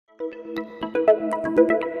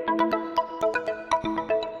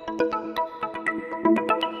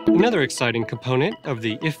Another exciting component of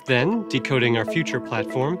the If-Then Decoding Our Future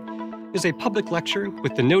platform is a public lecture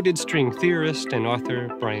with the noted string theorist and author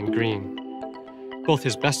Brian Greene. Both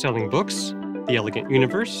his best-selling books, The Elegant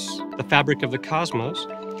Universe, The Fabric of the Cosmos,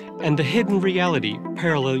 and The Hidden Reality,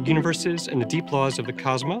 Parallel Universes and the Deep Laws of the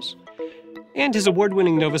Cosmos, and his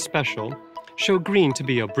award-winning Nova Special, show Greene to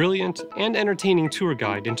be a brilliant and entertaining tour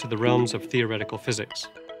guide into the realms of theoretical physics.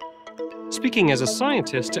 Speaking as a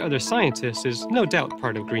scientist to other scientists is no doubt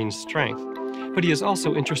part of Greene's strength, but he is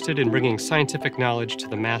also interested in bringing scientific knowledge to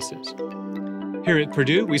the masses. Here at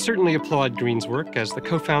Purdue, we certainly applaud Greene's work as the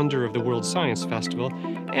co-founder of the World Science Festival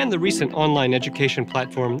and the recent online education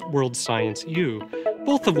platform World Science U,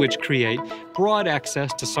 both of which create broad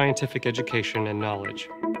access to scientific education and knowledge.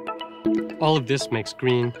 All of this makes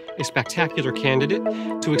Greene a spectacular candidate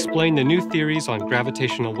to explain the new theories on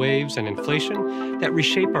gravitational waves and inflation that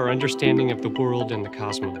reshape our understanding of the world and the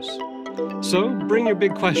cosmos. So bring your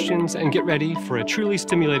big questions and get ready for a truly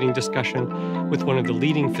stimulating discussion with one of the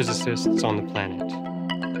leading physicists on the planet.